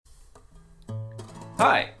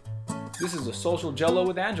Hi, this is the Social Gelo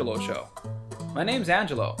with Angelo show. My name's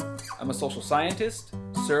Angelo. I'm a social scientist,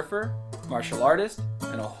 surfer, martial artist,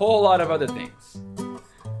 and a whole lot of other things.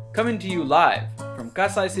 Coming to you live from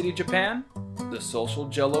Kasai City, Japan, the Social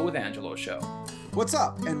Gelo with Angelo show. What's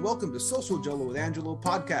up, and welcome to Social Gelo with Angelo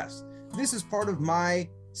podcast. This is part of my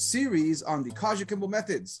series on the Kajukenbo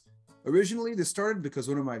methods. Originally, this started because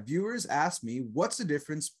one of my viewers asked me what's the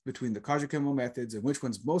difference between the Kajukenbo methods and which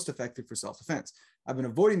one's most effective for self-defense. I've been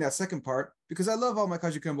avoiding that second part because I love all my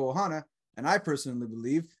Kajukenbo ohana, and I personally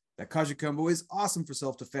believe that Kajukenbo is awesome for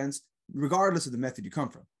self-defense regardless of the method you come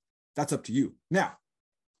from. That's up to you. Now,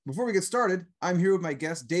 before we get started, I'm here with my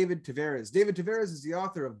guest, David Tavares. David Tavares is the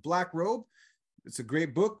author of Black Robe. It's a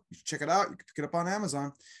great book. You should check it out. You can pick it up on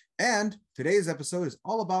Amazon. And today's episode is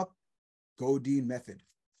all about Godin method.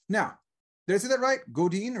 Now, did I say that right?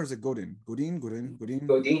 Godin, or is it Godin? Godin. Godin.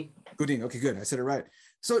 Okay, good. I said it right.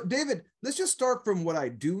 So, David, let's just start from what I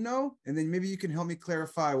do know, and then maybe you can help me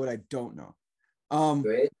clarify what I don't know.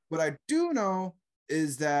 What I do know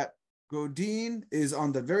is that Godin is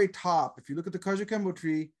on the very top. If you look at the Kajukenbo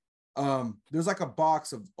tree, there's like a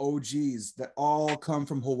box of OGs that all come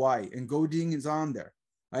from Hawaii, and Godin is on there.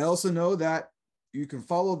 I also know that you can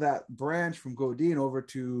follow that branch from Godin over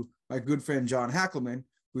to my good friend John Hackelman,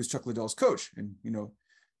 who's Chuck Liddell's coach. And, you know,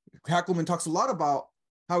 Hackelman talks a lot about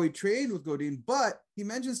how he trained with Godin, but he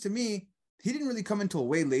mentions to me he didn't really come until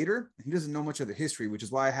way later. He doesn't know much of the history, which is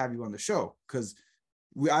why I have you on the show, because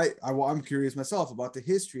I'm curious myself about the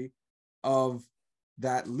history of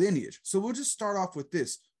that lineage. So we'll just start off with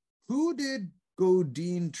this. Who did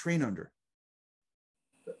Godin train under?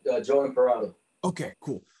 Joe Imperato. Okay,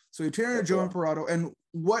 cool. So you trained under Joe Imperato. And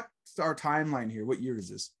what's our timeline here? What year is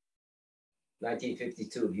this?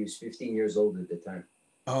 1952. He was 15 years old at the time.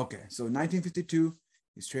 Okay, so 1952,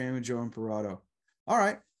 he's training with Joe Imperato. All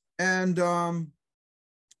right. And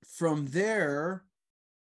from there,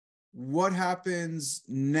 what happens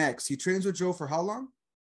next? He trains with Joe for how long?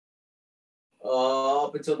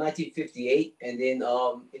 Up until 1958, and then in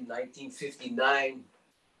 1959,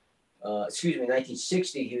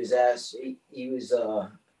 1960, he was asked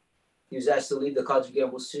to lead the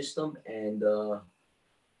Kajukenbo system, and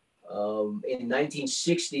in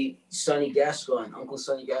 1960, Uncle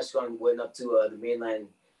Sonny Gascon went up to the mainland,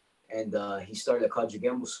 and he started a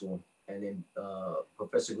Kajukenbo school, and then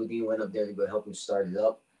Professor Godin went up there to go help him start it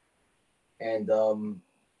up, and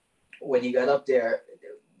when he got up there,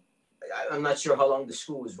 I'm not sure how long the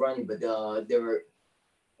school was running, but they were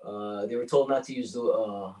told not to use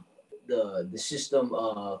the system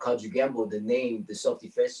Kajukenbo, the name, the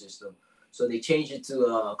self-defense system. So they changed it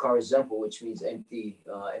to Karazempo, which means empty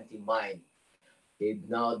mind. Okay,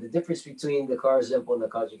 now the difference between the Karazempo and the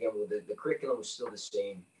Kajukenbo, the curriculum was still the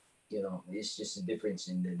same. You know, it's just a difference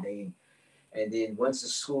in the name. And then once the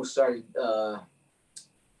school started.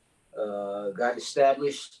 Got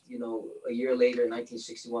established, you know, a year later,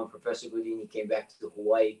 1961, Professor Godin came back to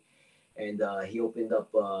Hawaii, and he opened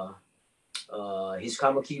up his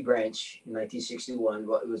Kamaki branch in 1961.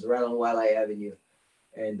 It was right on Waialae Avenue,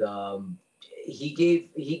 and he gave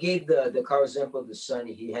the Karazempo to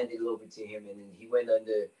Sonny. He handed it over to him, and then he went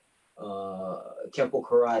under Kempo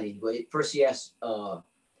Karate. But first he asked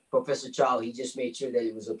Professor Chow. He just made sure that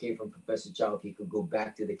it was okay from Professor Chow if he could go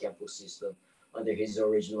back to the Kempo system under his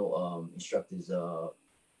original instructor's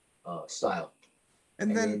style.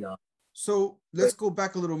 And then so let's go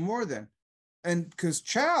back a little more then. And because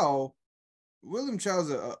William Chow's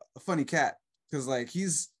a funny cat, because like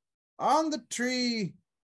he's on the tree.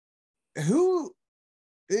 Who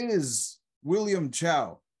is William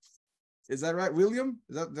Chow? Is that right, William?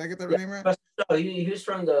 Did I get that name right? He was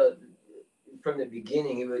from the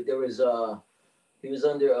beginning. He was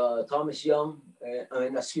under Thomas Young.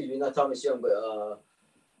 Not Thomas Young, but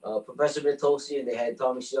Professor Mitosi, and they had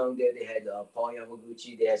Thomas Young there. They had Paul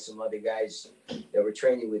Yamaguchi. They had some other guys that were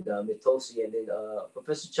training with Mitosi, and then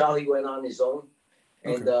Professor Chow, he went on his own.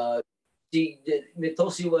 And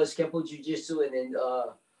Mitosi was Kempo Jiu-Jitsu, and then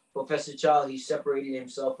Professor Chow, he separated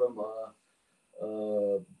himself from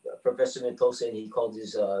Professor Mitosi, and he called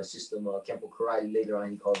his system Kempo Karate. Later on,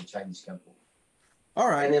 he called it Chinese Kempo. All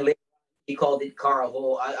right. And then later, he called it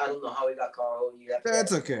Karaho. I don't know how he got Karaho.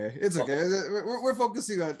 That's okay. It's okay. We're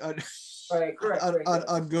focusing on correct.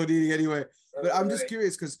 on Godin anyway. But I'm just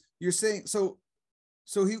curious because you're saying so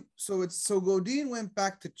Godin went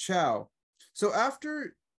back to Chow. So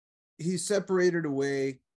after he separated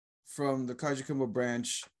away from the Kajukenbo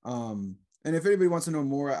branch, and if anybody wants to know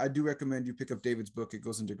more, I do recommend you pick up David's book. It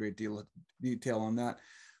goes into great detail on that.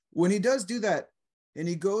 When he does do that, and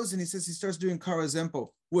he goes and he says he starts doing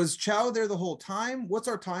Karazempo, was Chow there the whole time? What's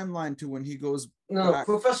our timeline to when he goes No, back?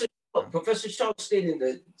 Professor Chow stayed on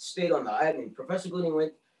the island. Professor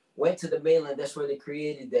Gooding went to the mainland. That's where they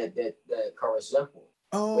created that car example.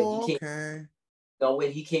 Oh, okay. Now,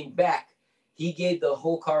 when he came back, he gave the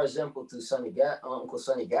whole car example to Uncle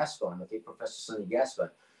Sonny Gascon, okay, Professor Sonny Gascon.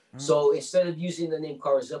 So instead of using the name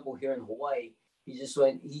car example here in Hawaii, he just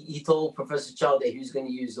went. He told Professor Chow that he was going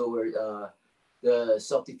to use the word the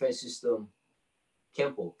self-defense system,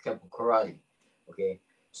 Kempo Karate. Okay,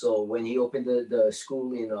 so when he opened the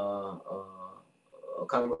school in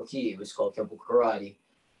Kamaroki, it was called Kempo Karate,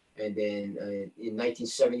 and then in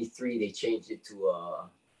 1973 they changed it to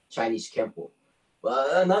Chinese Kempo.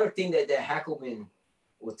 But another thing that Hackelman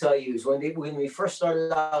will tell you is when we first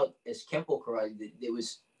started out as Kempo Karate, it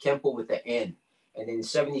was Kempo with the N, and then in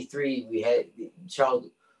 '73 we had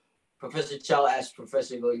Professor Chow asked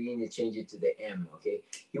Professor Godin to change it to the M. Okay,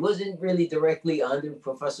 he wasn't really directly under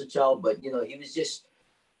Professor Chow, but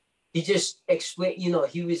he just explained.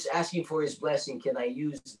 He was asking for his blessing. Can I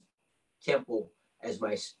use Kempo as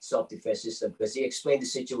my self-defense system? Because he explained the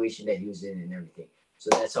situation that he was in and everything. So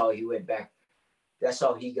that's how he went back. That's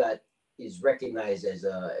how he is recognized as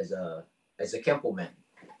a Kempo man.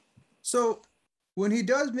 So when he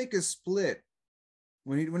does make a split,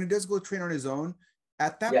 when he does go train on his own,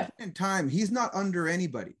 at that point in time, he's not under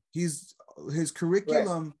anybody. His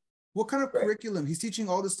curriculum. Right. What kind of curriculum? He's teaching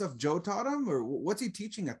all the stuff Joe taught him, or what's he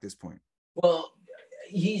teaching at this point? Well,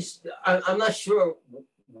 I'm not sure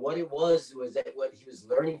what it was. Was that what he was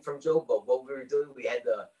learning from Joe? But what we were doing, we had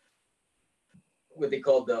what they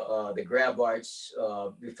called the grab arts.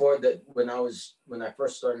 When I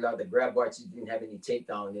first started out, the grab arts didn't have any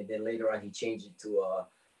takedown, and then later on he changed it to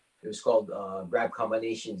it was called grab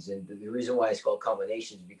combinations. And the reason why it's called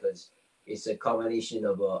combinations because it's a combination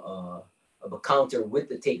of a counter with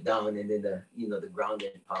the takedown and then the ground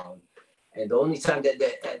and pound. And the only time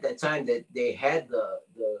at that time that they had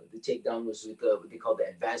the takedown was with what they called the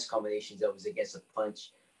advanced combinations. That was against a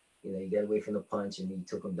punch. You get away from the punch and he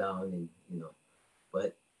took him down, and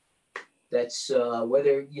but that's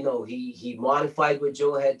whether he modified what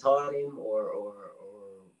Joe had taught him or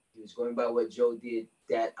he was going by what Joe did.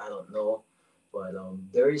 That I don't know, but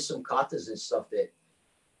there is some katas and stuff that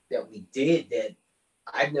we did that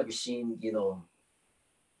I've never seen.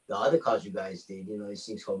 The other kaju guys did. These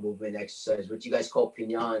things called movement exercise. What you guys call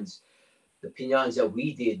piñons. The piñons that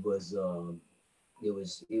we did was it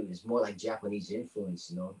was more like Japanese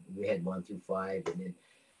influence. We had 1 through 5, and then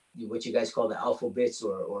what you guys call the alphabets,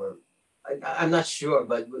 or I'm not sure,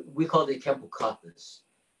 but we called it Kempo katas.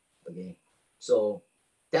 Okay, so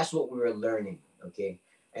that's what we were learning. Okay,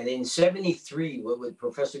 and in '73, what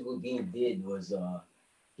Professor Godin did was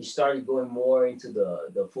he started going more into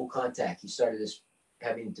the full contact. He started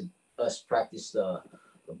having us practice the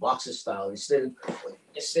boxer style instead of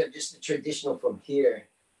just the traditional from here.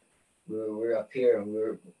 We're up here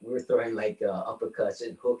and we're throwing like uppercuts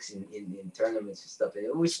and hooks in tournaments and stuff,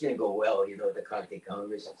 and which didn't go well, the Kante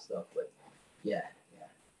counters and stuff. But yeah.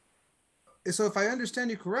 So if I understand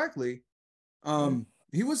you correctly,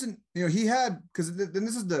 he wasn't, he had, because then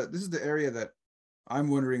this is the area that I'm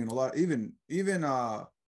wondering, and a lot, even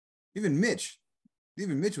Mitch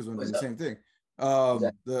was wondering the same thing.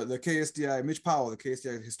 The KSDI, Mitch Powell, the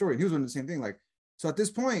KSDI historian, he was wondering the same thing. Like, so at this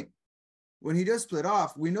point, when he does split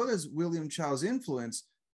off, we know there's William Chow's influence,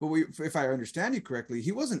 but if I understand you correctly,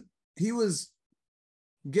 he was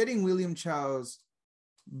getting William Chow's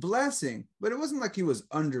blessing, but it wasn't like he was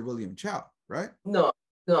under William Chow, right? No.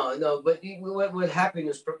 But what happened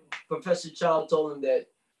is Professor Chow told him that,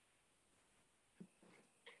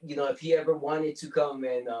 if he ever wanted to come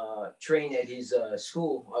and train at his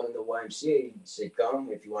school out in the YMCA, he'd say, come.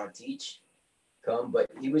 If you want to teach, come. But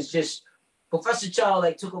he was just, Professor Chow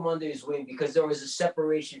took him under his wing because there was a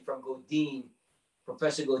separation from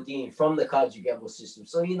Professor Godin, from the Kajukenbo system.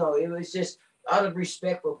 So, it was just out of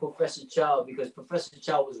respect for Professor Chow, because Professor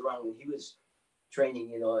Chow was around when he was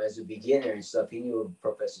training, as a beginner and stuff. He knew of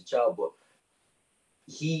Professor Chow, but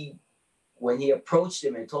when he approached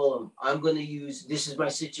him and told him, I'm going to use, this is my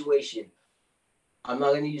situation. I'm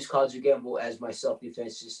not going to use Kajukenbo as my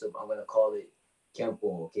self-defense system. I'm going to call it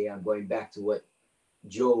Kempo, okay? I'm going back to what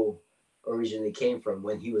Joe originally came from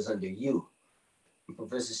when he was under you. And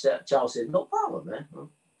Professor Chow said, no problem, man.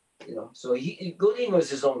 So Godin was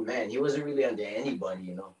his own man. He wasn't really under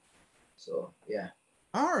anybody, So, yeah.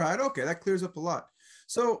 All right. Okay. That clears up a lot.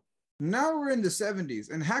 So now we're in the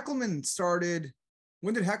 70s, and Hackelman started.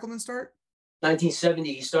 When did Hackelman start?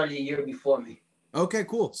 1970. He started a year before me. Okay,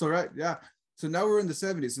 cool. So, right. Yeah. So now we're in the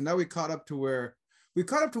 70s. And now we caught up to where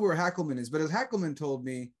Hackelman is. But as Hackelman told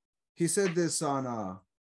me, he said this on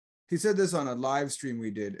he said this on a live stream we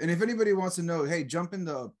did. And if anybody wants to know, hey, jump in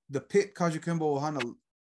the Pit Kajukenbo Ohana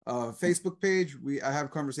Facebook page. I have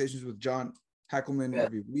conversations with John Hackelman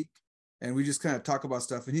every week, and we just kind of talk about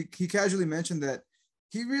stuff. And he casually mentioned that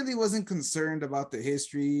he really wasn't concerned about the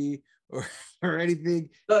history or anything.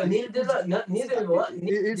 No, neither was.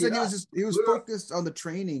 He said he was focused on the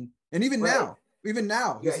training, and even now, he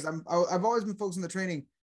says I've always been focused on the training,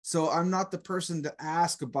 so I'm not the person to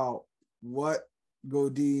ask about what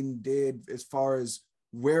Godin did as far as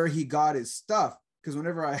where he got his stuff. Because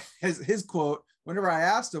whenever his quote, whenever I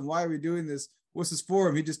asked him why are we doing this, what's this for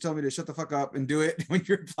him, he just told me to shut the fuck up and do it. When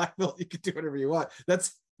you're a black belt, you can do whatever you want.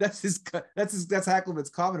 That's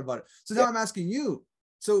Hackleman's comment about it. So now I'm asking you.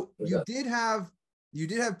 So you did have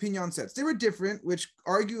pignon sets. They were different, which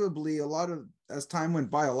arguably as time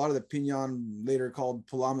went by, a lot of the pignon, later called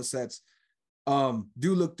Palama sets,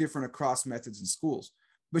 do look different across methods and schools.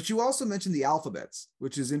 But you also mentioned the alphabets,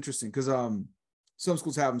 which is interesting because some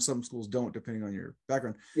schools have them, some schools don't, depending on your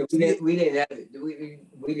background. Yeah, we didn't have it.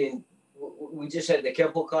 We didn't. We just had the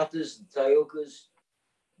Kempo katas, the Taiokas,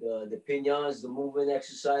 the pignons, the movement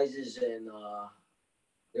exercises, and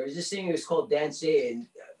there was this thing. It was called Dance, and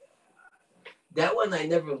that one I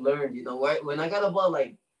never learned. You know, when I got about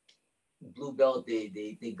like blue belt,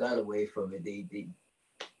 they got away from it.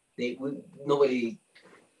 Nobody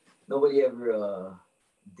ever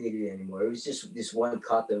did it anymore. It was just this one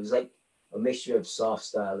kata. It was like a mixture of soft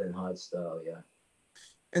style and hard style. Yeah.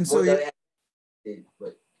 And so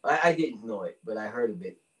but I didn't know it, but I heard of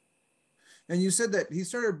it. And you said that he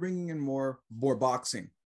started bringing in more boxing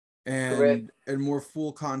and Correct. and more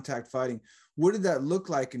full contact fighting. What did that look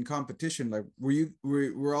like in competition? Like,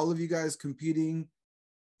 were all of you guys competing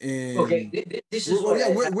in? Okay, this is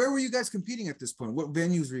where were you guys competing at this point? What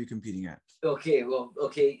venues were you competing at? Okay,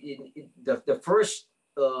 the first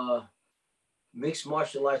mixed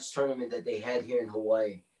martial arts tournament that they had here in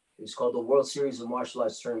Hawaii, it was called the World Series of Martial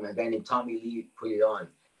Arts Tournament. A guy named Tommy Lee put it on,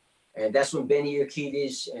 and that's when Benny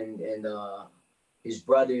Urquidez and his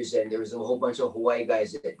brothers, and there was a whole bunch of Hawaii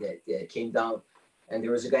guys that came down, and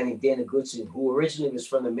there was a guy named Dana Goodson who originally was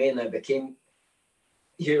from the mainland but came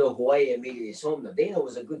here to Hawaii and made it his home. Now Dana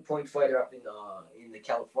was a good point fighter up in the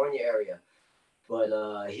California area, but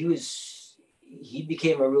he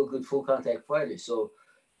became a real good full contact fighter. So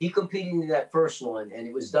he competed in that first one, and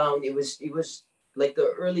it was like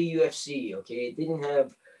the early UFC. Okay, it didn't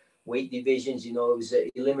have weight divisions. You know, it was an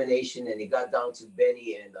elimination, and it got down to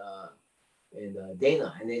Benny and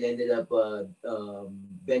Dana, and it ended up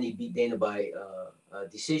Benny beat Dana by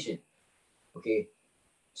decision. Okay,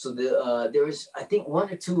 so there was, I think, one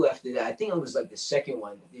or two after that. I think it was like the second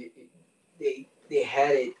one. They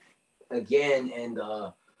had it again, and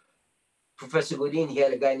Professor Godin, he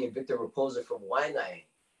had a guy named Victor Raposa from Waianae.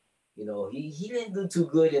 You know, he didn't do too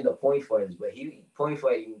good in the point fighting, but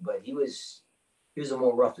he was a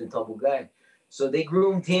more rough and tumble guy. So they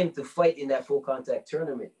groomed him to fight in that full contact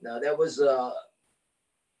tournament. Now that was the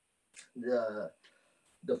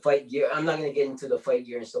fight gear. I'm not gonna get into the fight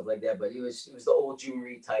gear and stuff like that, but it was the old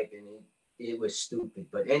Jumri type, and it was stupid.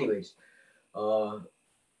 But anyways,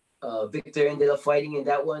 Victor ended up fighting in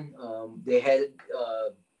that one. They had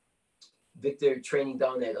Victor training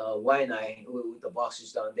down at Waianae with the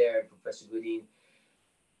boxers down there, Professor Godin.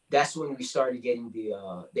 That's when we started getting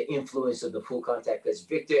the influence of the full contact, because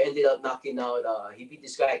Victor ended up knocking out, he beat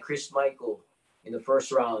this guy, Chris Michael, in the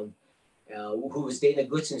first round, who was Dana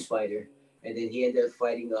Goodson's fighter. And then he ended up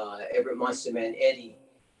fighting Everett Monster Man Eddie,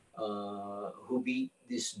 who beat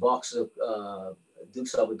this boxer, Duke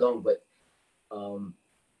Sabadong. But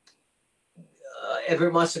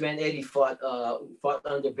Everett Monster Man Eddie fought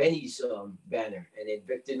under Benny's banner. And then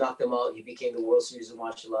Victor knocked him out. He became the World Series of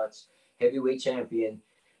Martial Arts heavyweight champion.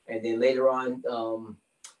 And then later on,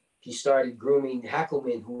 he started grooming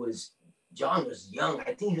Hackelman, John was young.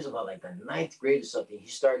 I think he was about like the 9th grade or something. He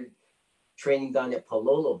started training down at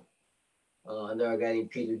Palolo under a guy named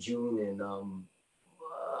Peter June.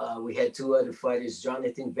 And we had 2 other fighters,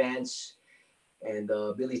 Jonathan Vance and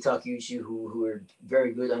Billy Takeuchi, who were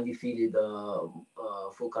very good, undefeated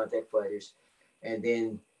full contact fighters. And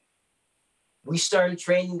then we started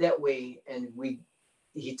training that way, and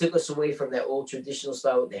he took us away from that old traditional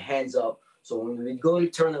style with the hands up. So when we'd go to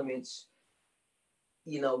tournaments,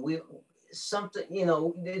 you know,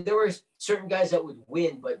 there were certain guys that would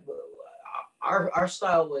win, but our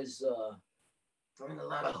style was throwing a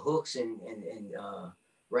lot of hooks and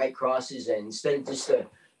right crosses, and instead of just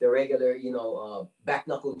the regular, back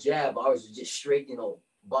knuckle jab, ours was just straight,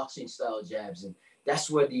 boxing style jabs. And that's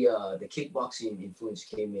where the kickboxing influence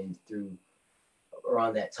came in through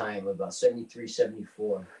around that time, about 73,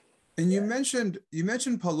 74. And you mentioned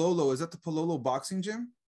Palolo. Is that the Palolo boxing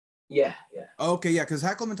gym? Yeah. Okay, yeah, because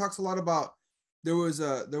Hackelman talks a lot about there was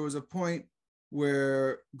a point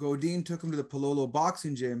where Godin took him to the Palolo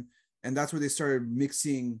boxing gym, and that's where they started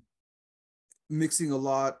mixing a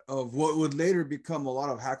lot of what would later become a lot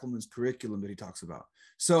of Hackelman's curriculum that he talks about.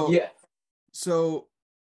 So yeah, so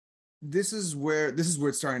this is where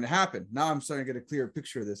it's starting to happen. Now I'm starting to get a clearer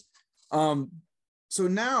picture of this. So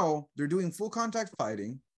now they're doing full contact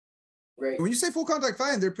fighting. right. When you say full contact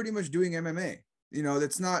fighting, they're pretty much doing MMA. You know,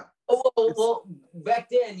 that's not. Well, back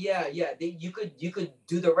then, yeah. You could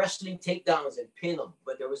do the wrestling takedowns and pin them,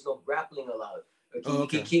 but there was no grappling allowed. Okay, you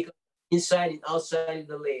could kick inside and outside of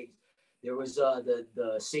the legs. There was the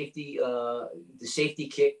safety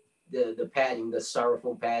kick, the padding, the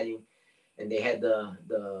styrofoam padding, and they had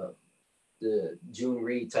the June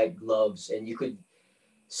Reed type gloves, and you could.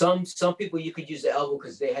 Some people you could use the elbow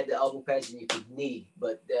because they had the elbow pads and you could knee,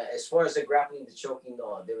 but as far as the grappling, the choking,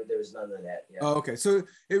 no, there was none of that. Yeah. Oh, okay. So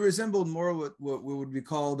it resembled more what would be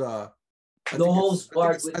called I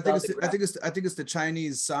think it's the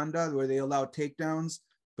Chinese sanda where they allow takedowns,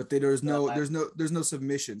 but there's no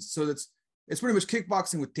submissions. So it's pretty much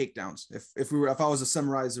kickboxing with takedowns. If I was to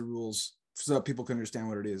summarize the rules so that people can understand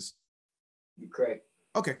what it is. You're correct.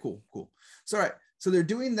 Okay, cool. So all right. So they're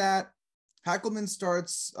doing that. Hackelman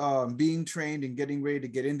starts being trained and getting ready to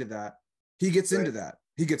get into that. He gets into that.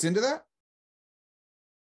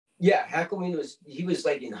 Yeah, Hackelman was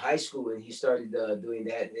like in high school when he started doing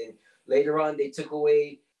that, and then later on they took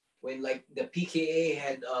away when like the PKA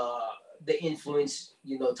had the influence.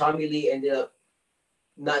 You know, Tommy Lee ended up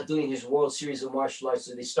not doing his World Series of Martial Arts,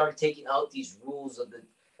 so they started taking out these rules of the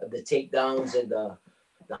takedowns and the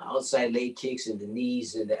outside leg kicks and the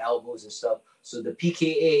knees and the elbows and stuff. So the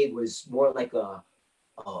PKA was more like a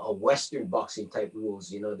Western boxing type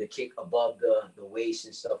rules, you know, the kick above the waist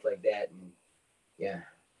and stuff like that. And yeah.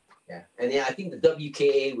 And yeah, I think the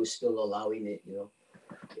WKA was still allowing it, you know.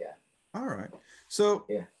 Yeah. All right. So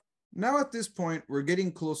now at this point, we're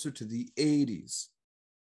getting closer to the 80s.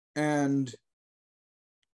 And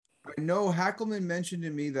I know Hackelman mentioned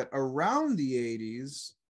to me that around the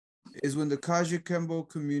 80s is when the Kajukenbo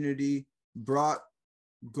community brought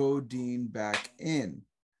Godin back in.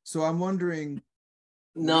 So I'm wondering.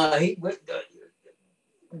 No,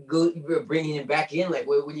 we're bringing him back in. Like,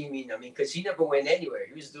 what do you mean? I mean, because he never went anywhere.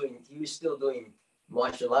 He was still doing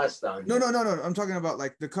martial arts down here. No. I'm talking about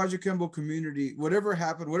like the Kajukenbo community. Whatever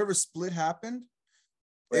happened, whatever split happened,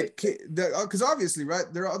 right? Because obviously, right,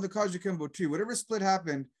 they're on the Kajukenbo tree. Whatever split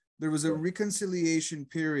happened, there was a reconciliation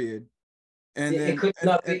period. And then it could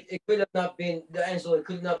have not been Angelo. It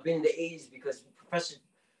could not have been the 80s because Professor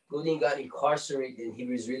Godin got incarcerated and he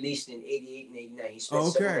was released in 88 and 89. He spent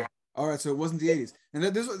okay. All right, so it wasn't the 80s. And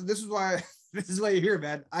this is why you're here,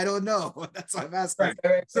 man. I don't know. That's why I'm asking.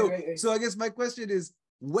 Right. So I guess my question is,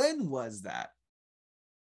 when was that?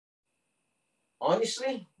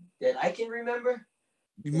 Honestly, that I can remember.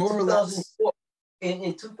 More or less.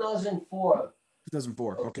 In 2004.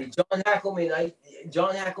 2004. Okay.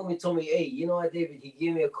 John Hackelman told me, hey, you know what, David? He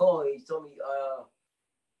gave me a call. He told me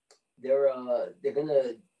they're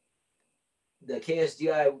gonna, the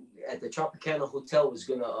KSDI at the Tropicana Hotel was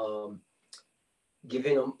gonna give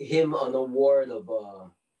him an award of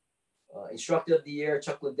Instructor of the Year.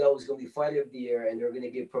 Chuck Liddell was gonna be Fighter of the Year, and they're gonna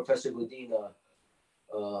give Professor Godin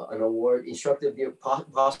an award, Instructor of the Year,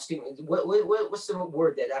 posthumous. What's the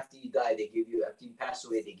word that after you die they give you? After you pass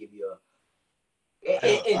away they give you a.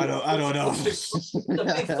 I don't know. It's a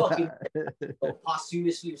big fucking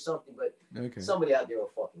posthumously or something, but somebody out there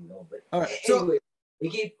will fucking know. But all right, anyway, we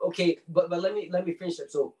gave but let me finish up.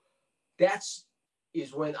 So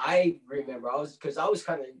is when I remember I was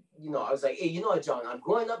kind of, you know, I was like, hey, you know what, John, I'm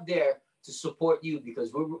going up there to support you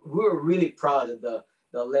because we were really proud of the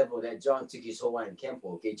level that John took his Hawaiian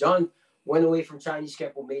Kempo. Okay, John went away from Chinese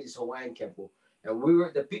Kempo, made his Hawaiian Kempo, and we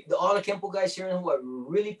were all the Kempo guys here in Hawaii. We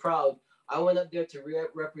were really proud. I went up there to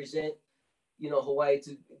represent, you know, Hawaii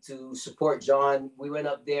to support John. We went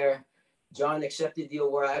up there. John accepted the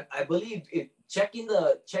award. I believe checking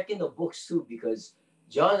the books too, because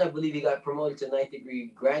John, I believe he got promoted to 9th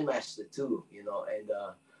degree grandmaster too, you know,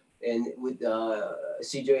 and with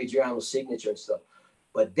CJ Adriano's signature and stuff.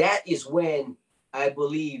 But that is when I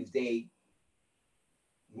believe they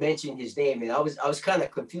mentioned his name, and I was kind of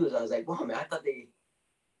confused. I was like, wow, man, I thought he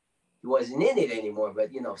wasn't in it anymore,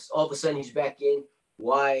 but you know, all of a sudden he's back in.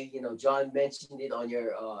 Why? You know, John mentioned it on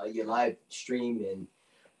your live stream, and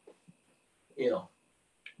you know,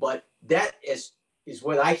 but that is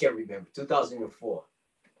what I can remember. 2004.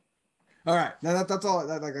 All right, now that's all.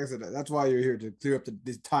 Like I said, that's why you're here, to clear up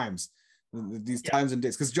these times. these times and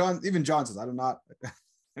dates? Because even John says, I'm not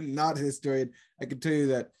a historian. I can tell you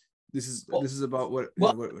that this is about what.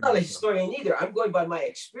 Well, what I'm not a historian either. I'm going by my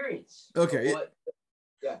experience. Okay.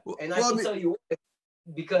 And I can tell you what,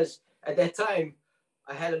 because at that time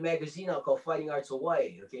I had a magazine out called Fighting Arts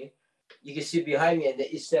Hawaii. Okay, you can see behind me, and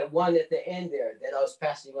it's that one at the end there that I was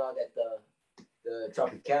passing on at the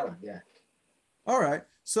Tropicana. Yeah. All right.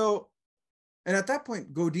 So, and at that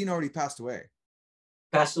point, Godin already passed away.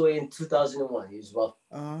 Passed away in 2001. He was about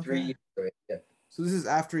 3 years old. Yeah. So this is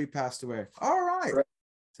after he passed away. All right. Correct.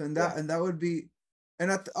 So and that would be,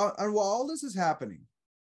 and while all this is happening,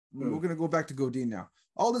 we're gonna go back to Godin now.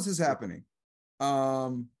 All this is happening.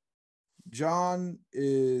 John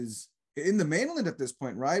is in the mainland at this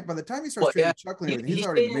point, right? By the time he starts training Chuckling, he's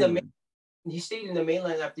already in the mainland. He stayed in the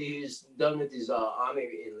mainland after he was done with his army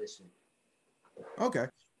enlistment. Okay,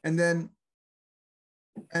 and then,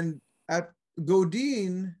 and at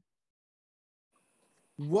Godin,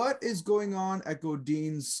 what is going on at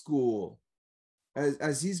Godin's school?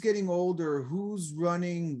 As he's getting older, who's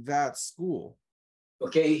running that school?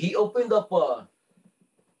 Okay, he opened up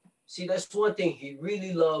see, that's one thing. He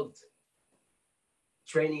really loved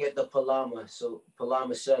training at the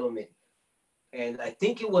Palama settlement. And I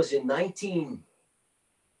think it was in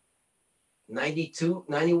 1992,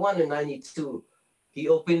 91 or 92, he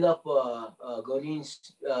opened up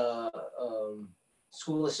Godin's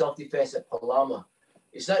School of Self-Defense at Palama.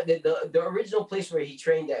 It's not the original place where he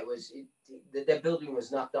trained at that building was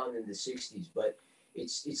knocked down in the 60s, but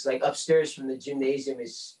it's like upstairs from the gymnasium.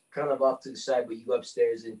 It's kind of off to the side, but you go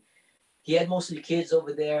upstairs, and he had mostly kids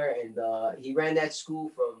over there, and he ran that school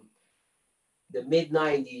from the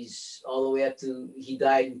mid-90s all the way up to he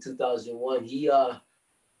died in 2001. He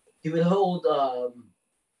would hold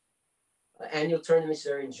annual tournaments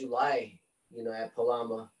there in July, at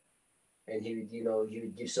Palama, and he would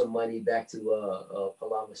give some money back to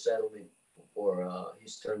Palama settlement for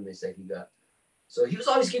his tournaments that he got. So he was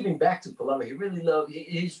always giving back to Palama. He really loved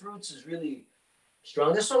his roots is really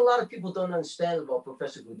strong. That's what a lot of people don't understand about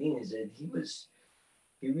Professor Godin, is that he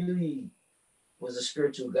really was a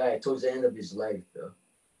spiritual guy towards the end of his life, though.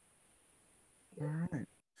 All right.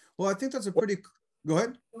 Well, I think that's a pretty. Go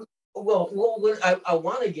ahead. Well, what I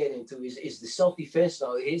want to get into is the self-defense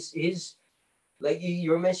now. His like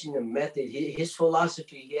you were mentioning the method. His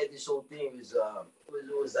philosophy. He had this whole thing was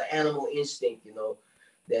the animal instinct.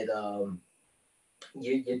 That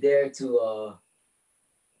you're there to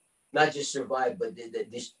not just survive, but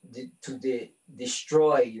to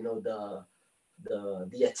destroy.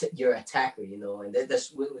 Your attacker. And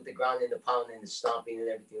that's with the ground and the pounding and the stomping and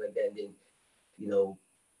everything like that. And then,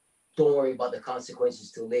 don't worry about the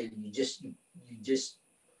consequences till later. You just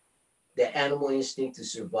the animal instinct to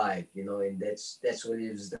survive, and that's what it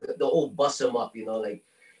is. The old bust them up, like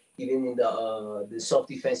even in the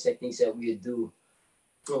self-defense techniques that we would do.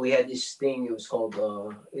 We had this thing. It was called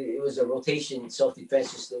it was a rotation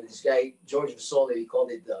self-defense system. This guy George Vasola, he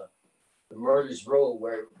called it the murder's row,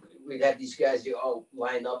 where we'd have these guys you all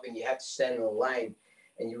line up and you have to stand in a line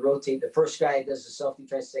and you rotate. The first guy does the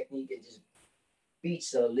self-defense technique and just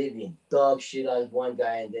beats the living dog shit out of one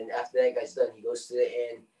guy, and then after that guy's done, he goes to the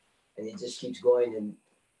end and he just keeps going, and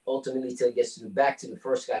ultimately till he gets back to the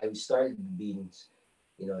first guy who started the beatings,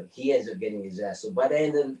 he ends up getting his ass. So by the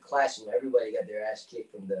end of the class, everybody got their ass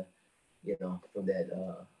kicked from the from that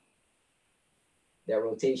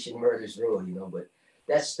rotation murders row, but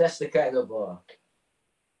that's the kind of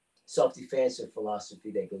self-defense or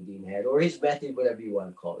philosophy that Godin had, or his method, whatever you want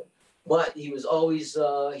to call it. But he was always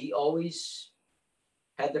he always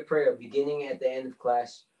had the prayer beginning at the end of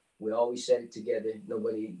class. We always said it together.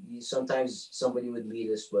 Sometimes somebody would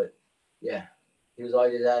lead us, but yeah, he was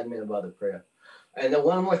always adamant about the prayer. And then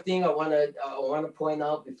one more thing I want to point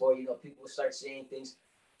out before people start saying things.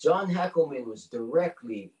 John Hackelman was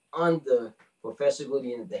directly under Professor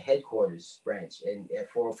Godin at the headquarters branch and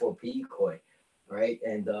at 404 Pequoy, right?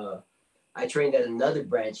 And I trained at another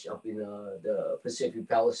branch up in the Pacific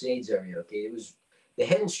Palisades area. Okay, it was the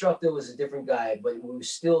head instructor was a different guy, but we were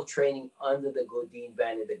still training under the Godin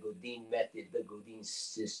banner, the Godin method, the Godin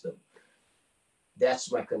system. That's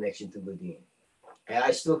my connection to Godin. And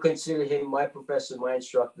I still consider him my professor, my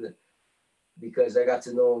instructor, because I got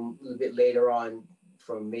to know him a little bit later on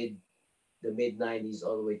from the mid 90s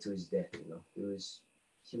all the way to his death. He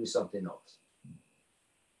was something else.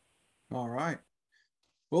 All right.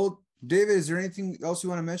 Well, David, is there anything else you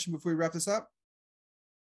want to mention before we wrap this up?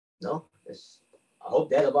 No, I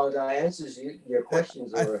hope that about answers your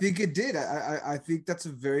questions. I think it did. I think that's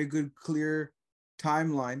a very good, clear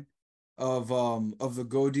timeline of the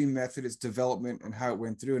Godin method, its development, and how it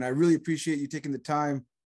went through. And I really appreciate you taking the time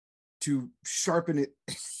to sharpen it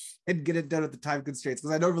and get it done at the time constraints,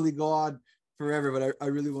 because I don't really go on forever, but I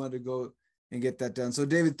really wanted to go and get that done. So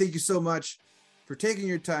David, thank you so much for taking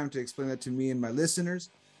your time to explain that to me and my listeners.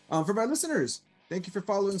 For my listeners, thank you for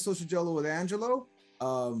following Social Jello with Angelo.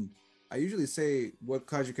 I usually say what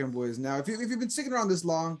Kajukenbo is now. If you've been sticking around this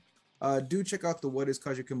long, do check out the What is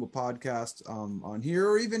Kajukenbo podcast on here,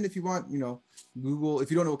 or even if you want, Google.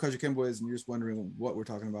 If you don't know what Kajukenbo is and you're just wondering what we're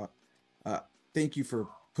talking about, thank you for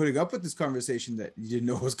putting up with this conversation that you didn't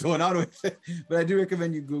know what was going on with it. But I do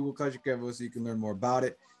recommend you Google Kajukenbo so you can learn more about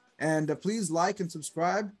it. And please like and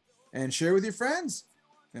subscribe and share with your friends.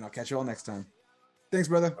 And I'll catch you all next time. Thanks,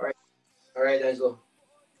 brother. All right, Angelo.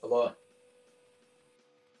 Bye-bye.